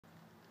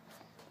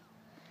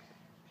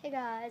Hey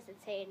guys,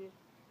 it's Hayden,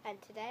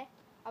 and today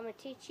I'm going to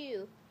teach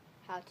you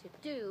how to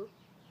do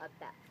a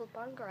backflip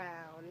on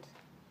ground.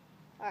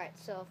 Alright,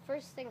 so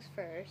first things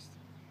first,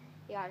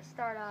 you got to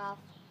start off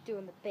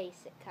doing the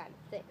basic kind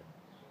of thing.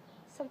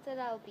 Something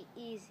that will be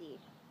easy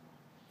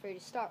for you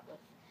to start with.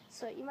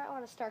 So you might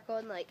want to start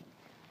going like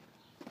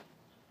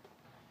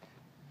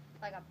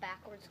a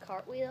backwards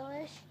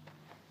cartwheel-ish.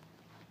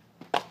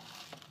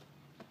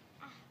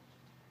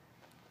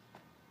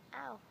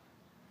 Ow.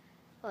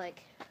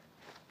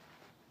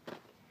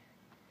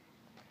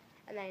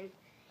 And then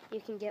you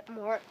can get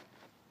more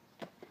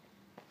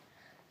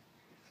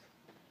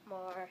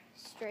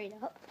straight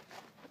up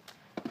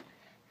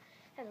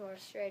and more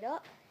straight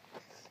up,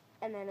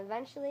 and then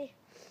eventually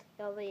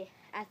you'll be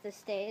at the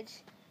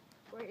stage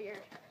where you're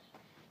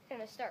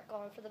gonna start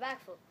going for the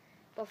backflip.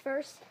 But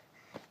first,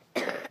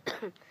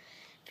 if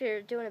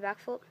you're doing a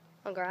backflip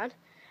on ground,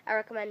 I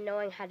recommend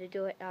knowing how to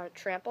do it on a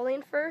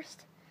trampoline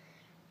first.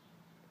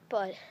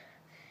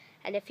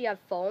 And if you have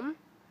foam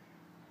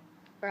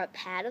or a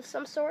pad of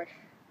some sort,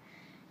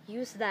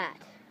 use that,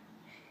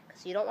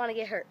 because you don't want to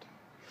get hurt.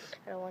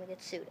 I don't want to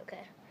get sued,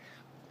 okay?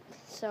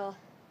 So,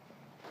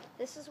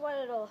 this is what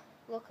it'll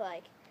look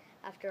like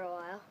after a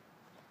while.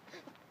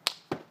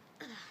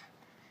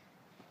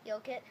 You'll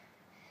get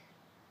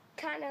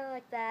kind of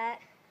like that.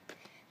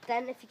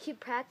 Then if you keep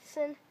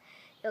practicing,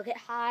 you'll get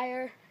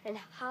higher and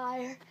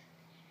higher,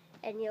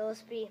 and you'll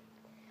just be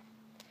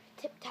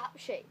tip-top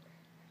shape.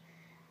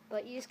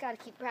 But you just got to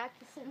keep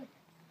practicing,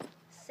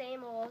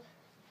 same old.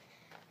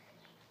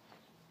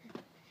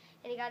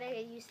 And you got to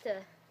get used to,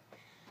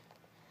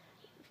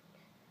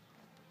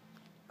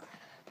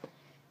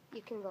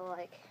 you can go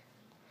like,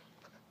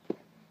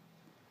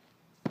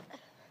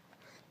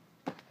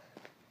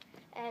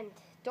 and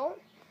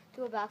don't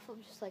do a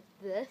backflip just like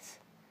this.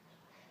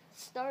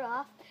 Start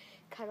off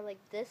kind of like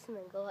this and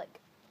then go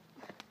like,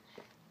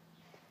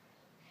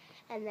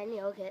 and then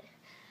you'll get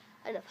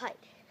enough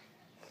height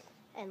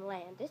and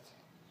land it.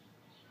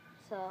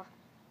 So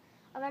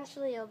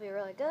eventually you'll be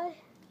really good,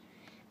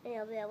 and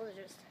you'll be able to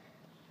just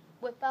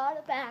whip out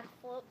a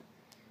backflip,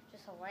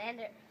 just to land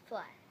it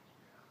flat,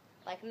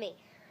 like me,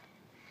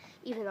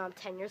 even though I'm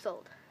 10 years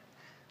old.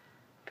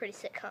 Pretty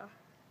sick, huh?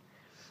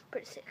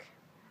 Pretty sick.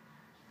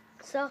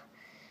 So,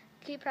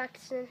 keep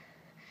practicing,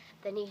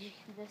 then you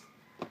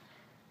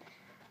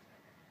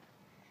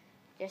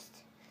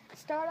just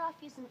start off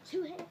using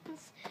 2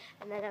 hands,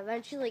 and then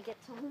eventually get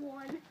to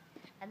 1,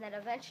 and then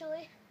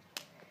eventually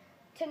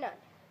to none.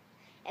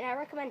 And I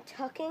recommend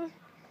tucking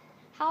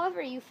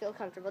however you feel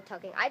comfortable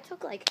tucking. I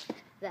took like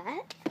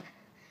that,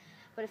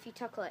 but if you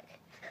tuck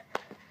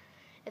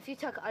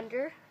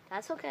under,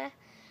 that's okay.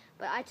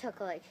 But I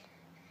took like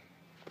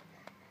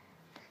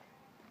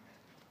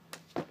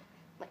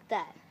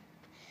that.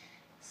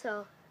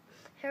 So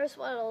here's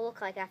what it'll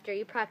look like after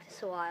you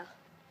practice a while.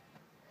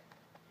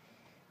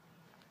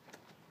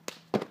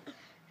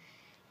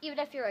 Even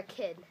if you're a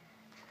kid,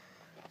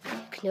 you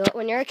can do it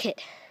when you're a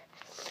kid.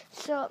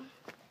 So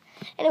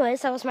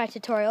anyways, that was my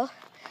tutorial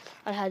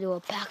on how to do a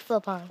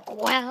backflip on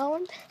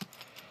ground.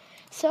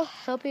 So,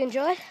 hope you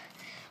enjoyed.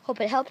 Hope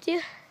it helped you.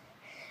 And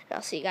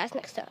I'll see you guys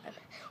next time.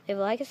 Leave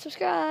a like and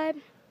subscribe.